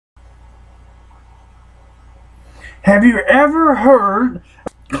Have you ever heard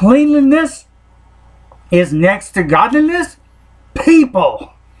cleanliness is next to godliness?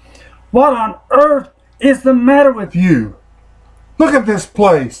 People, what on earth is the matter with you? Look at this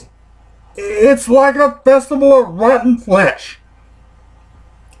place. It's like a festival of rotten flesh.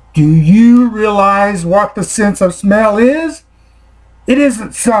 Do you realize what the sense of smell is? It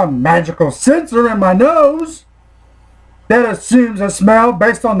isn't some magical sensor in my nose that assumes a smell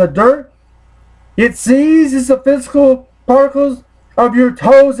based on the dirt. It seizes the physical particles of your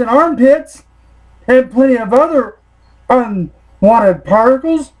toes and armpits and plenty of other unwanted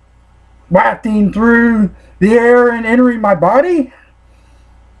particles wafting through the air and entering my body,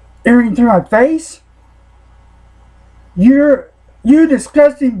 entering through my face. You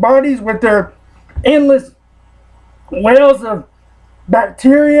disgusting bodies with their endless wells of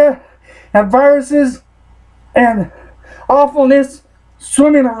bacteria and viruses and awfulness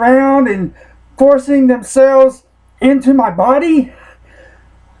swimming around and forcing themselves into my body.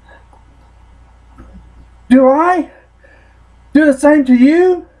 Do I do the same to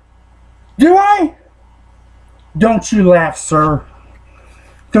you? Do I? Don't you laugh, sir.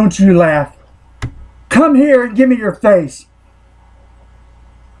 Don't you laugh. Come here and give me your face.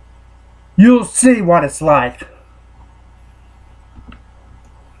 You'll see what it's like.